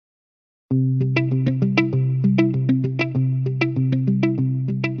Hi,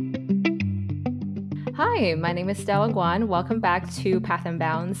 my name is Stella Guan. Welcome back to Path and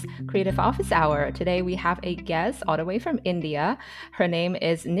Bound's Creative Office Hour. Today we have a guest all the way from India. Her name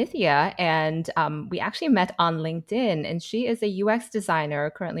is Nithya, and we actually met on LinkedIn. And she is a UX designer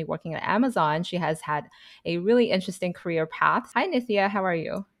currently working at Amazon. She has had a really interesting career path. Hi, Nithya. How are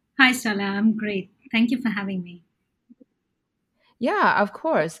you? Hi, Stella. I'm great. Thank you for having me. Yeah, of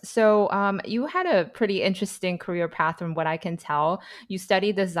course. So, you had a pretty interesting career path from what I can tell. You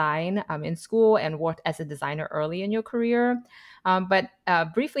studied design in school and worked as a designer early in your career. But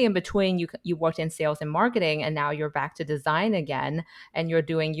briefly in between, you worked in sales and marketing, and now you're back to design again, and you're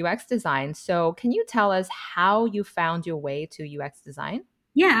doing UX design. So, can you tell us how you found your way to UX design?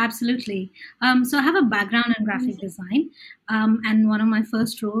 Yeah, absolutely. So I have a background in graphic design, and one of my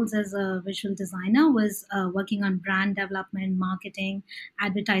first roles as a visual designer was working on brand development, marketing,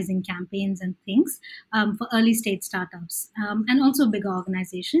 advertising campaigns, and things for early stage startups, and also big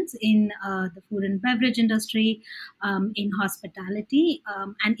organizations in the food and beverage industry, in hospitality,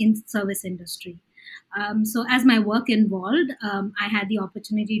 and in service industry. So, as my work evolved, I had the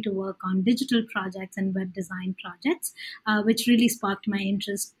opportunity to work on digital projects and web design projects, which really sparked my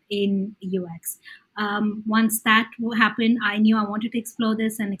interest in UX. Once that happened, I knew I wanted to explore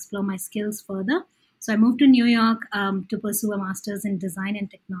this and explore my skills further. So I moved to New York to pursue a master's in design and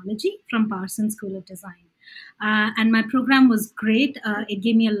technology from Parsons School of Design. And my program was great. It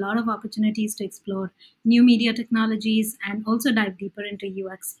gave me a lot of opportunities to explore new media technologies and also dive deeper into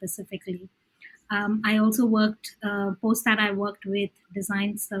UX specifically. I also worked, post that, I worked with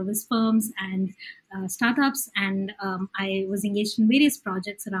design service firms and startups, and I was engaged in various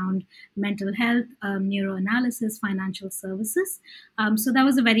projects around mental health, neuroanalysis, financial services. So that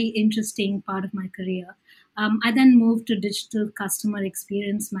was a very interesting part of my career. I then moved to digital customer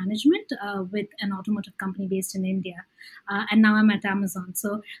experience management with an automotive company based in India. And now I'm at Amazon.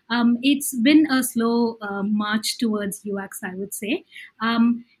 So it's been a slow march towards UX, I would say.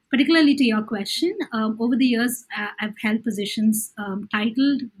 Particularly to your question, over the years, I've held positions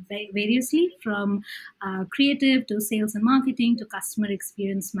titled variously from creative to sales and marketing to customer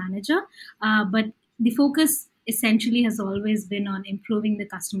experience manager. But the focus essentially has always been on improving the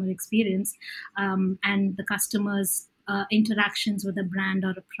customer experience and the customer's interactions with a brand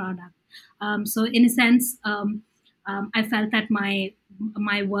or a product. So, in a sense, I felt that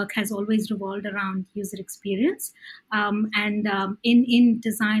my work has always revolved around user experience, and in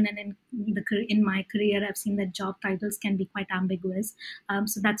design and in my career, I've seen that job titles can be quite ambiguous.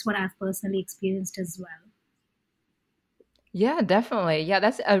 So that's what I've personally experienced as well. Yeah, definitely. Yeah,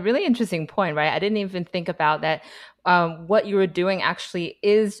 that's a really interesting point, right? I didn't even think about that. What you were doing actually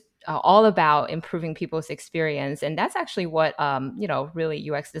is all about improving people's experience, and that's actually what really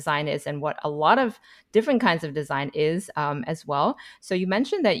UX design is, and what a lot of different kinds of design is as well. So you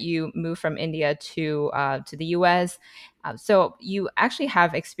mentioned that you moved from India to the US. So you actually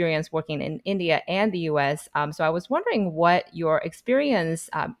have experience working in India and the US. So I was wondering what your experience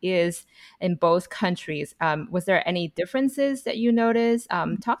is in both countries. Was there any differences that you noticed?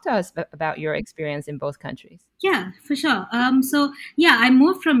 Talk to us about your experience in both countries. Yeah, for sure. So yeah, I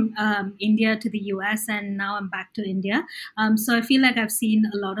moved from India to the US, and now I'm back to India. So I feel like I've seen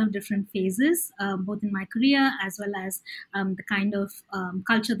a lot of different phases, both in my career as well as the kind of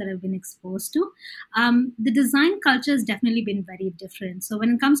culture that I've been exposed to. The design culture has definitely been very different. So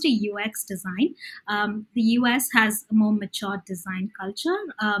when it comes to UX design, the US has a more mature design culture.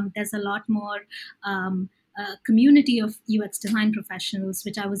 There's a lot more. Community of UX design professionals,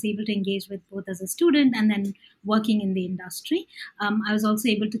 which I was able to engage with both as a student and then working in the industry. I was also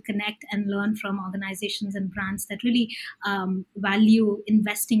able to connect and learn from organizations and brands that really value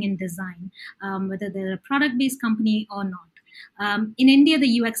investing in design, whether they're a product based company or not. In India,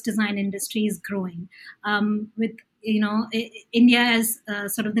 the UX design industry is growing with India as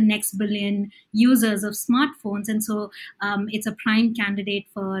sort of the next billion users of smartphones, and so it's a prime candidate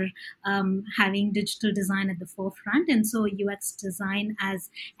for having digital design at the forefront. And so UX design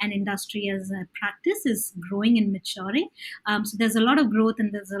as an industry, as a practice, is growing and maturing. So there's a lot of growth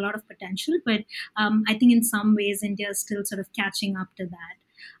and there's a lot of potential, but I think in some ways India is still sort of catching up to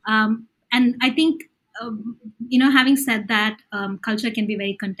that. And I think having said that, culture can be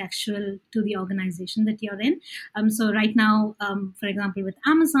very contextual to the organization that you're in. So right now, for example, with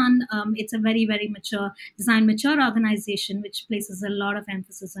Amazon, it's a very, very mature, design mature organization, which places a lot of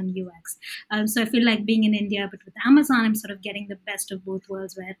emphasis on UX. So I feel like being in India, but with Amazon, I'm sort of getting the best of both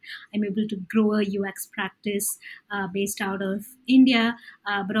worlds, where I'm able to grow a UX practice based out of India,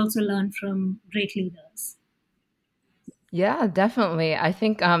 but also learn from great leaders. Yeah, definitely. I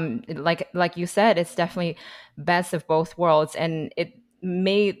think like you said, it's definitely best of both worlds, and it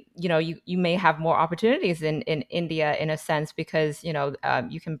may, you may have more opportunities in India in a sense because,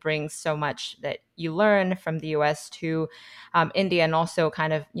 you can bring so much that you learn from the US to India, and also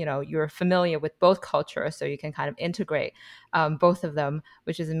kind of, you're familiar with both cultures, so you can kind of integrate both of them,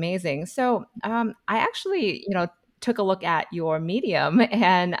 which is amazing. So I actually, took a look at your Medium,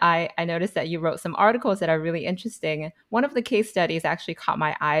 and I noticed that you wrote some articles that are really interesting. One of the case studies actually caught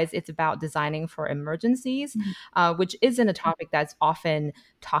my eyes. It's about designing for emergencies, which isn't a topic that's often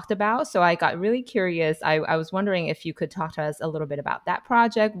talked about. So I got really curious. I was wondering if you could talk to us a little bit about that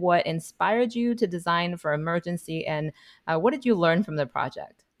project, what inspired you to design for emergency, and what did you learn from the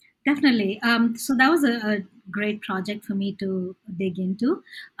project? Definitely. So that was a great project for me to dig into.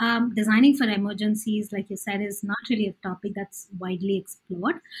 Designing for emergencies, like you said, is not really a topic that's widely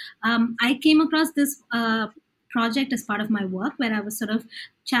explored. I came across this project as part of my work where I was sort of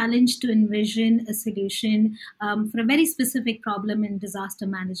challenged to envision a solution for a very specific problem in disaster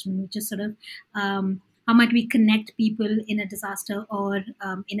management, which is sort of how might we connect people in a disaster or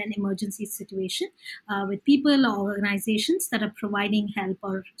in an emergency situation with people or organizations that are providing help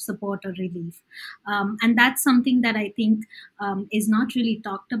or support or relief. And that's something that I think is not really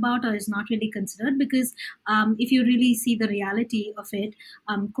talked about or is not really considered because if you really see the reality of it,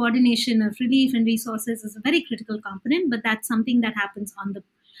 coordination of relief and resources is a very critical component, but that's something that happens on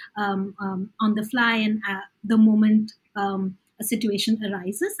the fly and the moment a situation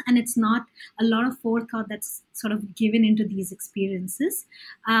arises, and it's not a lot of forethought that's sort of given into these experiences.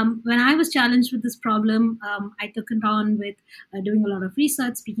 When I was challenged with this problem, I took it on with doing a lot of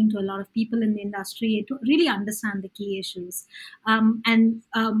research, speaking to a lot of people in the industry to really understand the key issues. And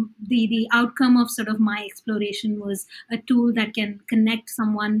the outcome of sort of my exploration was a tool that can connect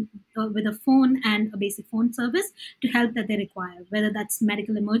someone with a phone and a basic phone service to help that they require, whether that's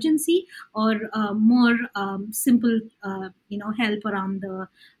medical emergency or more simple, help around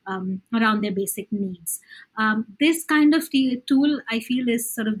their basic needs. This kind of tool, I feel,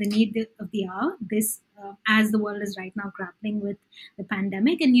 is sort of the need of the hour. This as the world is right now grappling with the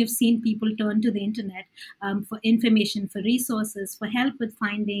pandemic, and you've seen people turn to the internet for information, for resources, for help with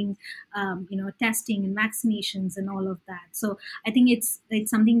finding, testing and vaccinations and all of that. So I think it's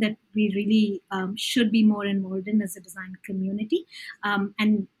something that we really should be more involved in as a design community,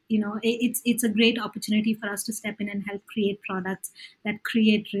 and it's a great opportunity for us to step in and help create products that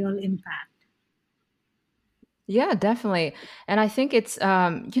create real impact. Yeah, definitely. And I think it's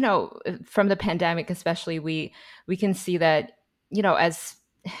from the pandemic especially, we can see that, as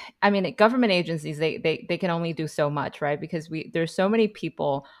I mean, government agencies, they can only do so much, right? Because there's so many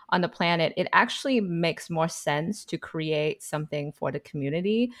people on the planet. It actually makes more sense to create something for the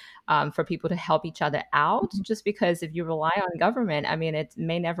community, for people to help each other out. Just because if you rely on government, I mean, it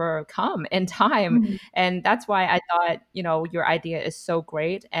may never come in time, Mhm. and that's why I thought, your idea is so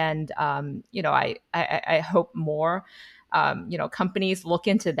great, and I hope more companies look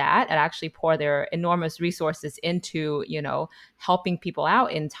into that and actually pour their enormous resources into, helping people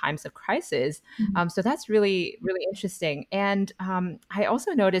out in times of crisis. Mhm. So that's really, really interesting. And I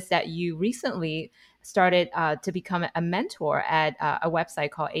also noticed that you recently started to become a mentor at a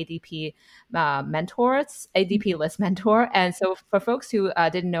website called ADP Mentors, ADP List Mentor. And so for folks who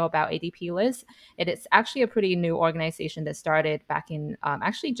didn't know about ADP List, it is actually a pretty new organization that started back in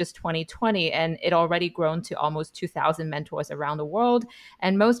actually just 2020, and it already grown to almost 2,000 mentors around the world.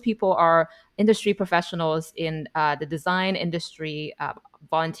 And most people are industry professionals in the design industry,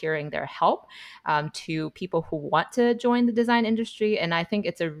 volunteering their help to people who want to join the design industry. And I think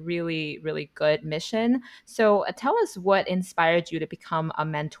it's a really, really good mission. So tell us what inspired you to become a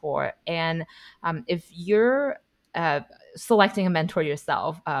mentor. And if you're uh, selecting a mentor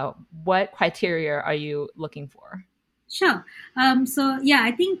yourself, what criteria are you looking for? Sure. So yeah,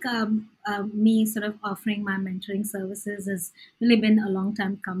 I think me sort of offering my mentoring services has really been a long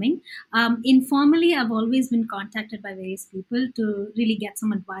time coming. Informally, I've always been contacted by various people to really get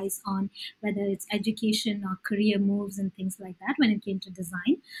some advice on whether it's education or career moves and things like that when it came to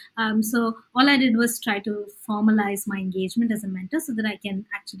design. So all I did was try to formalize my engagement as a mentor so that I can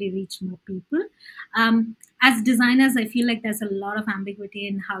actually reach more people. As designers, I feel like there's a lot of ambiguity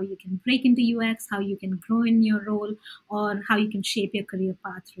in how you can break into UX, how you can grow in your role, or how you can shape your career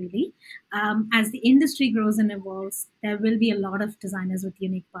path, really. As the industry grows and evolves, there will be a lot of designers with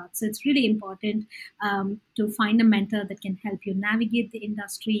unique paths. So it's really important to find a mentor that can help you navigate the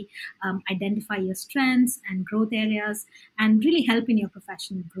industry, identify your strengths and growth areas, and really help in your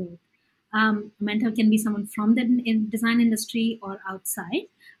professional growth. A mentor can be someone from the design industry or outside.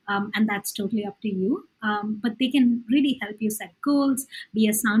 and that's totally up to you. But they can really help you set goals, be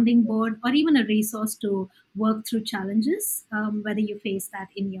a sounding board, or even a resource to work through challenges, whether you face that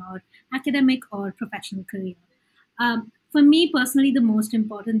in your academic or professional career. For me personally, the most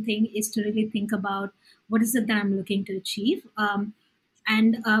important thing is to really think about what is it that I'm looking to achieve.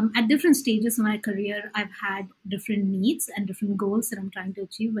 And At different stages of my career, I've had different needs and different goals that I'm trying to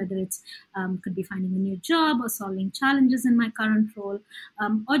achieve, whether it's could be finding a new job or solving challenges in my current role,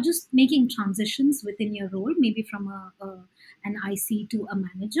 or just making transitions within your role, maybe from an IC to a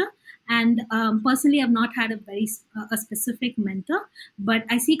manager. And Personally, I've not had a specific mentor, but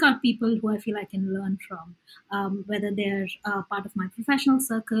I seek out people who I feel I can learn from, whether they're part of my professional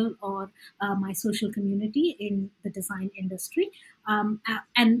circle or my social community in the design industry.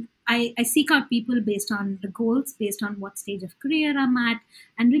 And I seek out people based on the goals, based on what stage of career I'm at,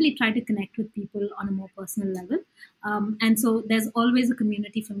 and really try to connect with people on a more personal level. And so there's always a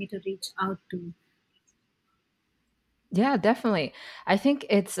community for me to reach out to. Yeah, definitely. I think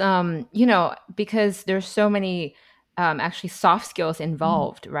it's because there's so many actually soft skills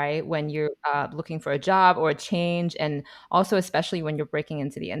involved, right? When you're looking for a job or a change, and also especially when you're breaking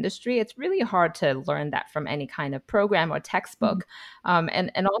into the industry, it's really hard to learn that from any kind of program or Mhm. textbook.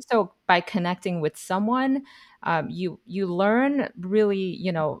 And also by connecting with someone, you learn really,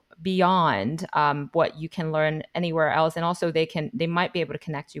 beyond what you can learn anywhere else, and also they might be able to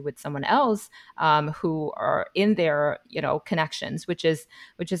connect you with someone else who are in their connections, which is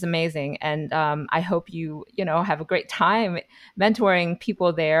amazing. And I hope you have a great time mentoring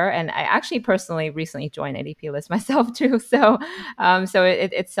people there. And I actually personally recently joined ADP List myself too, so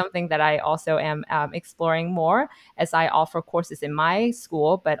it's something that I also am exploring more as I offer courses in my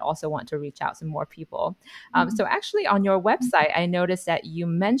school, but also want to reach out to more people. So actually on your website, I noticed that you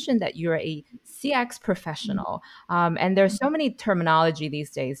mentioned that you're a CX professional. And there's so many terminology these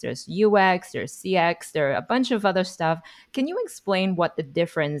days. There's UX, there's CX, there are a bunch of other stuff. Can you explain what the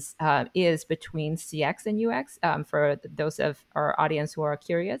difference is between CX and UX for those of our audience who are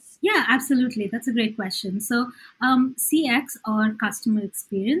curious? Yeah, absolutely. That's a great question. So, CX, or customer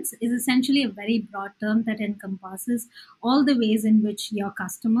experience, is essentially a very broad term that encompasses all the ways in which your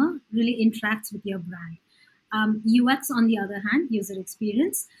customer really interacts with your brand. UX, on the other hand, user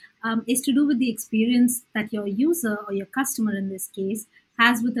experience, is to do with the experience that your user, or your customer in this case,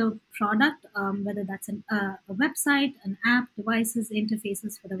 has with a product, whether that's a website, an app, devices,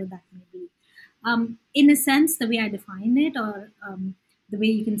 interfaces, whatever that may be. In a sense, the way I define it, or the way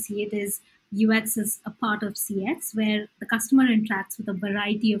you can see it, is UX is a part of CX, where the customer interacts with a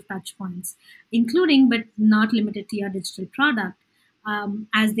variety of touch points, including but not limited to your digital product,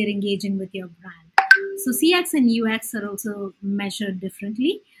 as they're engaging with your brand. So CX and UX are also measured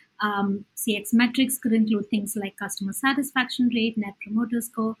differently. CX metrics could include things like customer satisfaction rate, net promoter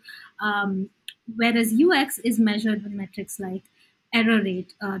score, um, whereas UX is measured with metrics like error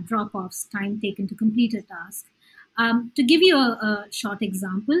rate, drop offs, time taken to complete a task. To give you a short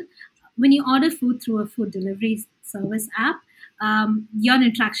example, when you order food through a food delivery service app, your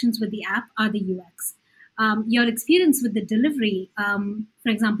interactions with the app are the UX. Your experience with the delivery, for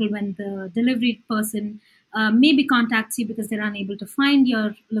example, when the delivery person maybe contacts you because they're unable to find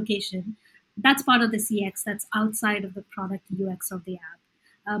your location, that's part of the CX, that's outside of the product UX of the app.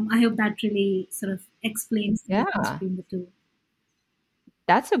 I hope that really sort of explains the difference Yeah. between the two.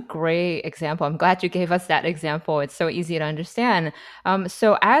 That's a great example. I'm glad you gave us that example. It's so easy to understand.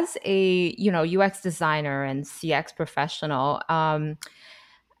 So, as a UX designer and CX professional, now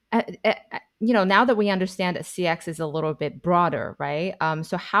that we understand that CX is a little bit broader, right?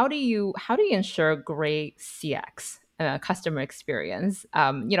 So, how do you ensure great CX customer experience?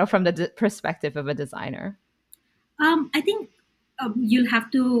 From the perspective of a designer. I think you'll have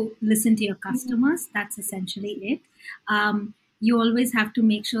to listen to your customers. That's essentially it. You always have to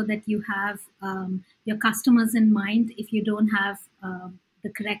make sure that you have your customers in mind. If you don't have the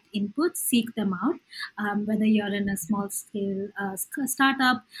correct inputs, seek them out. Whether you're in a small scale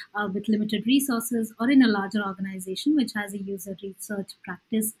startup with limited resources, or in a larger organization which has a user research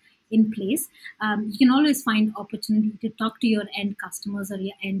practice in place, you can always find opportunity to talk to your end customers or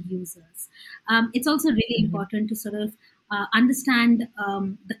your end users. It's also really Mhm. important to sort of understand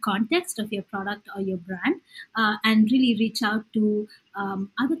the context of your product or your brand, and really reach out to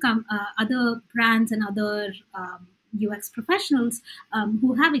other brands and other UX professionals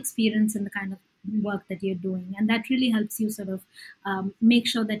who have experience in the kind of work that you're doing, and that really helps you sort of make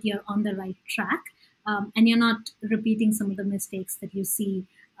sure that you're on the right track, and you're not repeating some of the mistakes that you see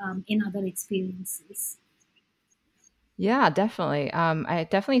in other experiences. Yeah, definitely. I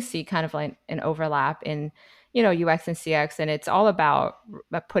definitely see kind of like an overlap in UX and CX, and it's all about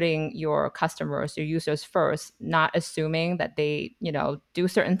putting your customers, your users first, not assuming that they do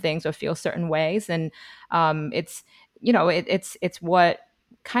certain things or feel certain ways. And it's it's what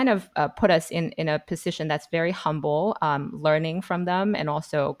kind of put us in a position that's very humble, learning from them, and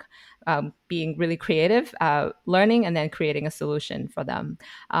also being really creative, learning and then creating a solution for them.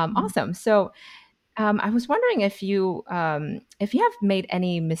 Awesome. So I was wondering if you have made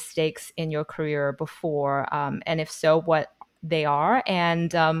any mistakes in your career before, and if so, what they are,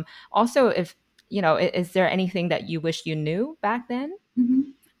 and also if is there anything that you wish you knew back then?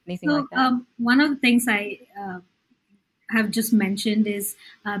 Mhm. Anything So like that? one of the things I have just mentioned is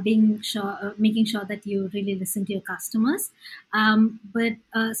making sure that you really listen to your customers. But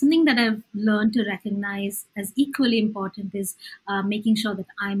something that I've learned to recognize as equally important is making sure that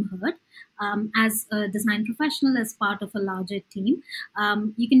I'm heard. As a design professional, as part of a larger team,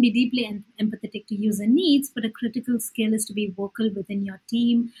 you can be deeply empathetic to user needs, but a critical skill is to be vocal within your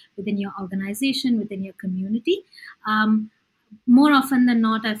team, within your organization, within your community. More often than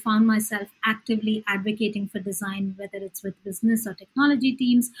not, I found myself actively advocating for design, whether it's with business or technology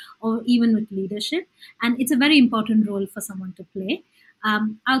teams or even with leadership. And it's a very important role for someone to play.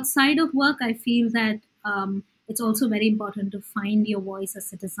 Outside of work, I feel that it's also very important to find your voice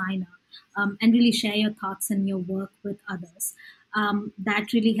as a designer, and really share your thoughts and your work with others.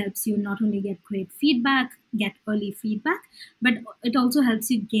 That really helps you not only get great feedback, get early feedback, but it also helps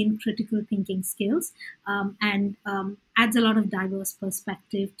you gain critical thinking skills, and adds a lot of diverse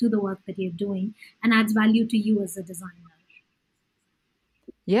perspective to the work that you're doing and adds value to you as a designer.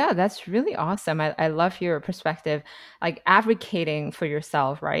 Yeah, that's really awesome. I love your perspective, like advocating for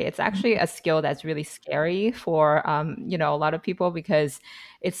yourself, right? It's actually a skill that's really scary for a lot of people, because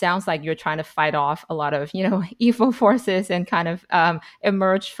it sounds like you're trying to fight off a lot of, evil forces and kind of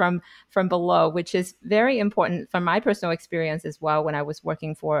emerge from below, which is very important from my personal experience as well when I was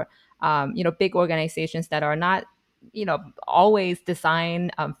working for big organizations that are not always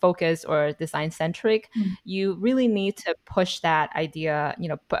design focused or design centric. Mm, You really need to push that idea,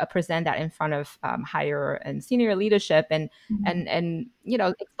 present that in front of higher and senior leadership, and mm,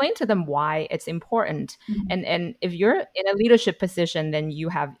 explain to them why it's important. mm, And if you're in a leadership position, then you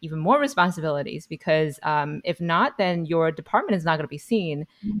have even more responsibilities, because if not, then your department is not going to be seen,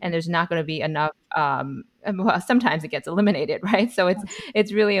 and there's not going to be enough. And well, sometimes it gets eliminated, right? So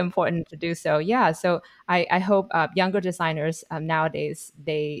it's really important to do so. Yeah. So I hope younger designers nowadays,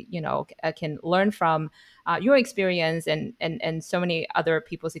 they can learn from your experience and so many other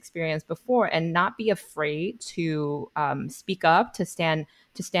people's experience before, and not be afraid to speak up, to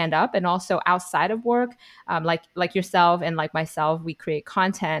stand up. And also outside of work, like yourself and like myself, we create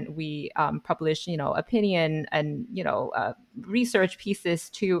content, we publish opinion and research pieces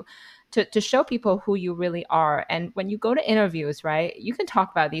to show people who you really are. And when you go to interviews, right, you can talk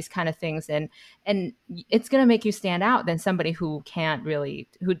about these kind of things, and it's going to make you stand out than somebody who can't really,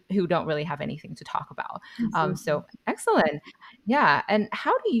 who don't really have anything to talk about. absolutely. So excellent. Yeah. And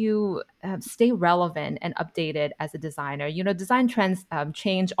how do you stay relevant and updated as a designer? Design trends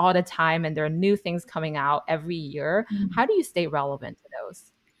change all the time, and there are new things coming out every year. Mm. How do you stay relevant to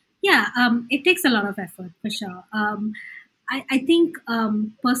those? Yeah, it takes a lot of effort for sure. I think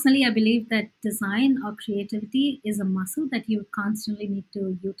personally, I believe that design or creativity is a muscle that you constantly need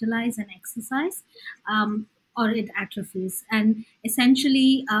to utilize and exercise, or it atrophies. And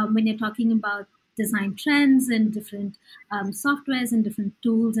essentially, when you're talking about design trends and different softwares and different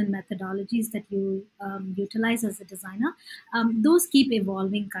tools and methodologies that you utilize as a designer, those keep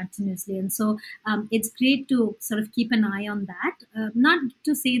evolving continuously. And so it's great to sort of keep an eye on that. Not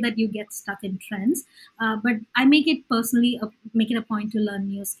to say that you get stuck in trends, but I make it a point to learn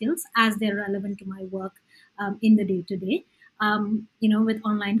new skills as they're relevant to my work in the day to day. With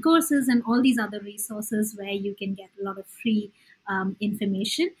online courses and all these other resources where you can get a lot of free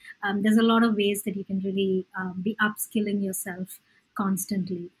information, there's a lot of ways that you can really be upskilling yourself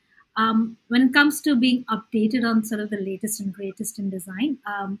constantly. When it comes to being updated on sort of the latest and greatest in design,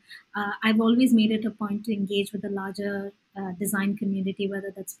 I've always made it a point to engage with the larger design community,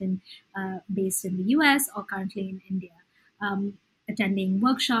 whether that's been based in the US or currently in India. Attending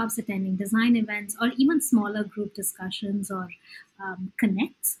workshops, attending design events, or even smaller group discussions or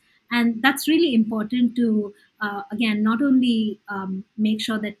connects. And that's really important to, again, not only make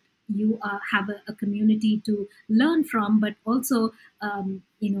sure that you have a community to learn from, but also,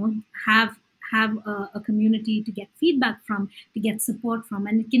 have a community to get feedback from, to get support from,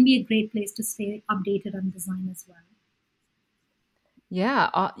 and it can be a great place to stay updated on design as well.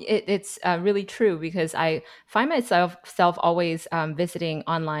 Yeah, it's really true because I find myself self always visiting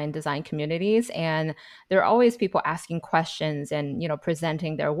online design communities, and there are always people asking questions and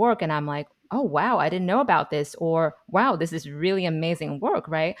presenting their work, and I'm like, oh wow, I didn't know about this, or wow, this is really amazing work,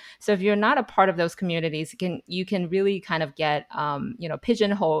 right? So if you're not a part of those communities, you can really kind of get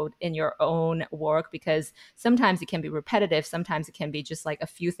pigeonholed in your own work because sometimes it can be repetitive, sometimes it can be just like a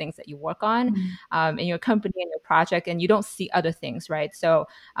few things that you work on Mm. in your company and your project, and you don't see other things, right? So,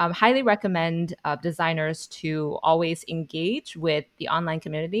 highly recommend designers to always engage with the online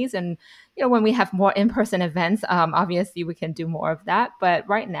communities. And when we have more in-person events, obviously we can do more of that. But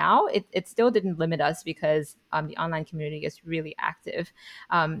right now, it still didn't limit us because the online community is really active.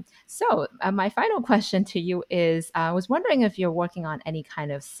 So, my final question to you is: I was wondering if you're working on any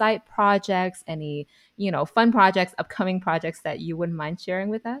kind of side projects, any fun projects, upcoming projects that you wouldn't mind sharing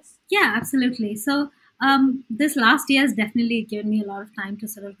with us. Yeah, absolutely. So, this last year has definitely given me a lot of time to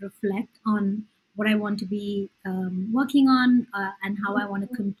sort of reflect on what I want to be working on, and how I want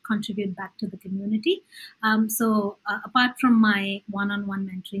to contribute back to the community. Apart from my one on one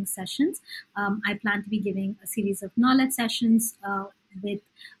mentoring sessions, I plan to be giving a series of knowledge sessions. With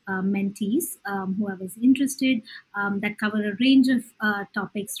mentees, whoever is interested, that cover a range of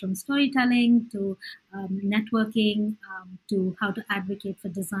topics from storytelling to networking, to how to advocate for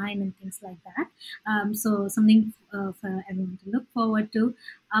design and things like that. So something for everyone to look forward to.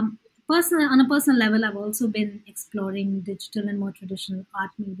 On a personal level, I've also been exploring digital and more traditional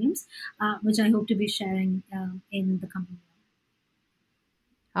art mediums, which I hope to be sharing in the coming year.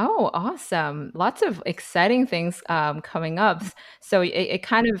 Oh, awesome. Lots of exciting things coming up. So it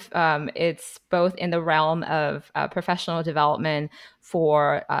kind of it's both in the realm of professional development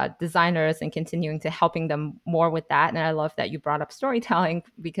for designers and continuing to helping them more with that. And I love that you brought up storytelling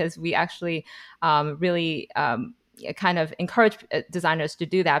because we actually really kind of encourage designers to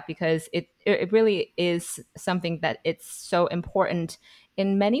do that because it really is something that it's so important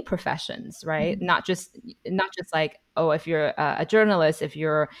in many professions, right? Mhm. Not just like, oh, if you're a journalist, if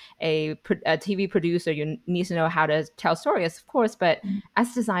you're a TV producer, you need to know how to tell stories, of course. But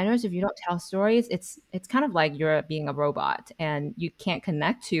as designers, if you don't tell stories, it's kind of like you're being a robot and you can't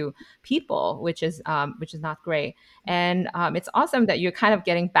connect to people, which is not great. And it's awesome that you're kind of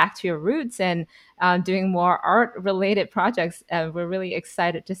getting back to your roots and doing more art related projects. We're really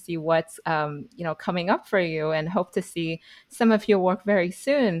excited to see what's coming up for you, and hope to see some of your work very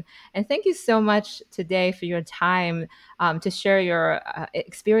soon. And thank you so much today for your time to share your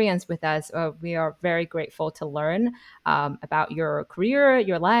experience with us. We are very grateful to learn about your career,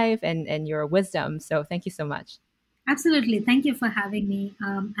 your life, and your wisdom. So thank you so much. Absolutely. Thank you for having me.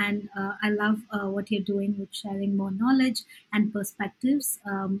 And I love what you're doing with sharing more knowledge and perspectives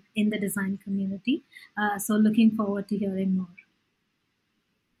in the design community. Looking forward to hearing more.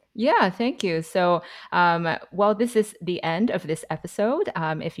 Yeah, thank you. So, well, this is the end of this episode.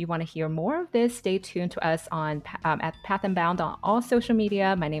 If you want to hear more of this, stay tuned to us at Path and Bound on all social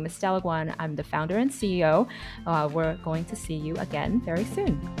media. My name is Stella Guan. I'm the founder and CEO. We're going to see you again very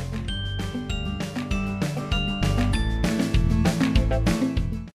soon.